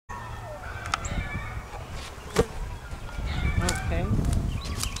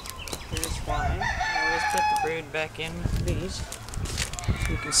put the brood back in with the bees.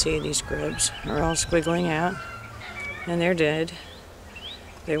 You can see these grubs are all squiggling out, and they're dead.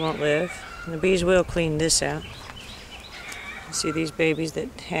 They won't live. And the bees will clean this out. You see these babies that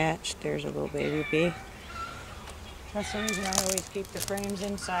hatched? There's a little baby bee. That's the reason I always keep the frames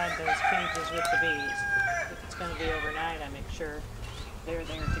inside those cages with the bees. If it's going to be overnight, I make sure they're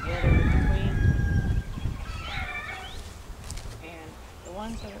there together with the queen. And the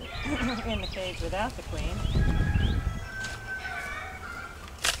ones that are in the cage without the queen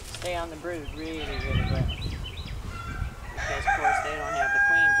stay on the brood really, really well. Because, of course, they don't have the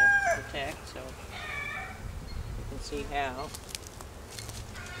queen to protect, so you can see how.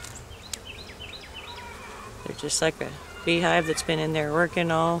 They're just like a beehive that's been in there working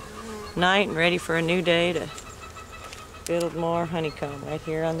all night and ready for a new day to build more honeycomb right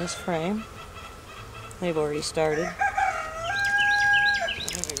here on this frame. They've already started. I'm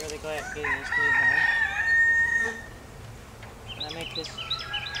going to be really glad to get this beehive. And I make this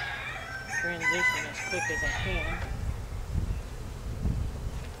transition as quick as I can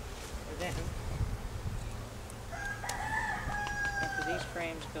for them. After these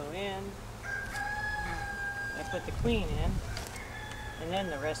frames go in, I put the queen in, and then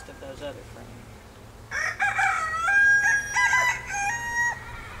the rest of those other frames.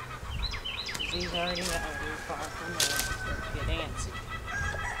 These already know we're far from there, start to get antsy.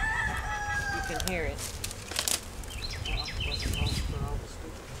 You can hear it.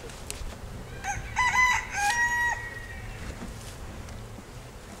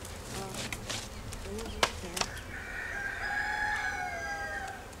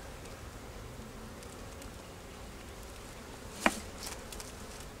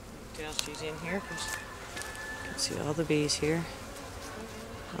 She's in here because you can see all the bees here.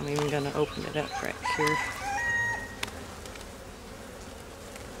 I'm even going to open it up right here.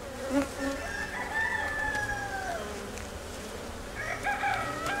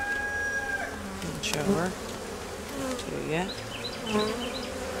 And show her to you.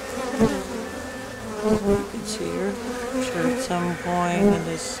 You can see her. I'm sure at some point in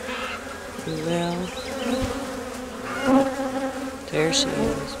this will. There she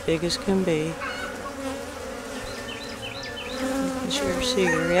is, big as can be. You can sure see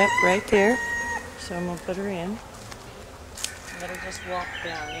her, yep, right there. So I'm going to put her in. Let her just walk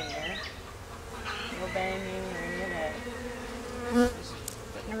down in there. No banging or any of that. Just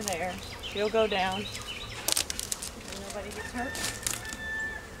putting her there. She'll go down. And nobody gets hurt.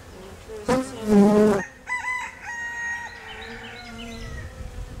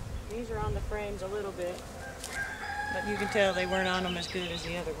 These are on the frames a little bit. But you can tell they weren't on them as good as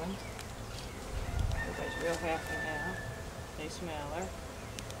the other one. Everybody's real happy now. They smell her.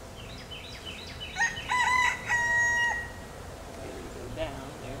 Go down.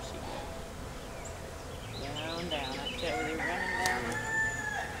 There she goes. Down, down. I tell you, they're running down.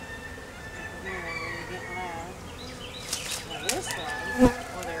 They're really getting loud. Now this one,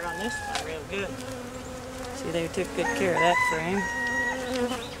 well, they're on this one real good. See, they took good care of that frame.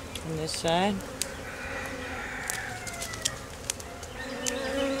 On this side.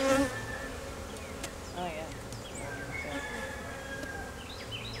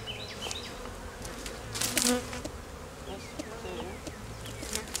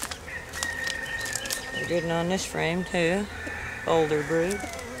 They're good on this frame too. Older brood.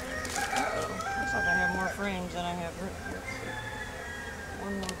 Uh-oh. Looks like I have more frames than I have room. Let's see.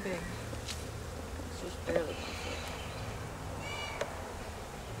 One more big. It's just barely.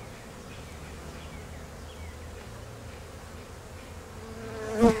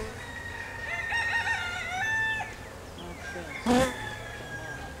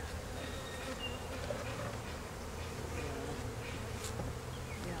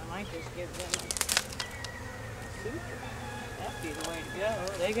 Just give them a super. That'd be the way to go.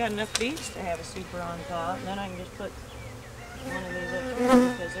 They got enough bees to have a super on top, and then I can just put one of these up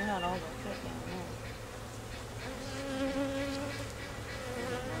here because they're not all going to fit down there.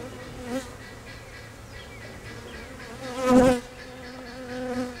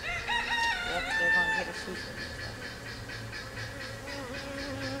 Yep, they're going to get a super.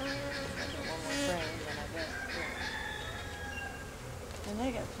 I got one more frame than I got. And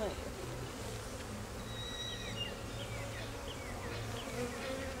they got plenty.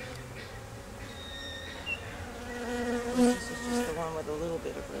 This is just the one with a little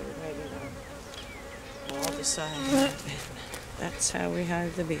bit of brood, maybe one. We'll all decide. That's how we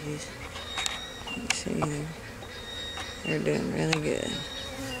hive the bees. You see, they're doing really good.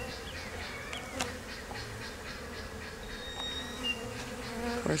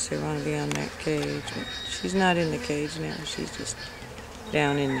 Of course, they want to be on that cage. But she's not in the cage now. She's just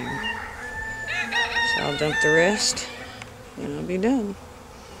down in there. So I'll dump the rest and I'll be done.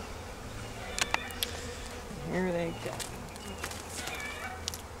 Here they go.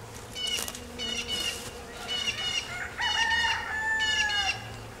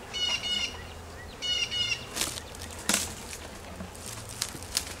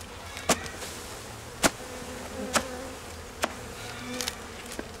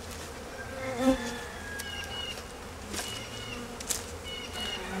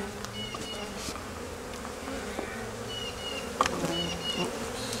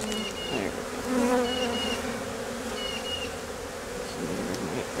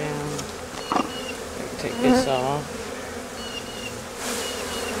 Take this off.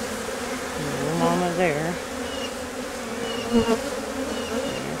 Little mama there. They're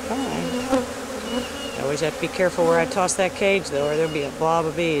fine. I always have to be careful where I toss that cage though, or there'll be a blob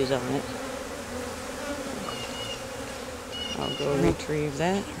of bees on it. I'll go retrieve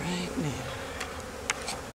that right now.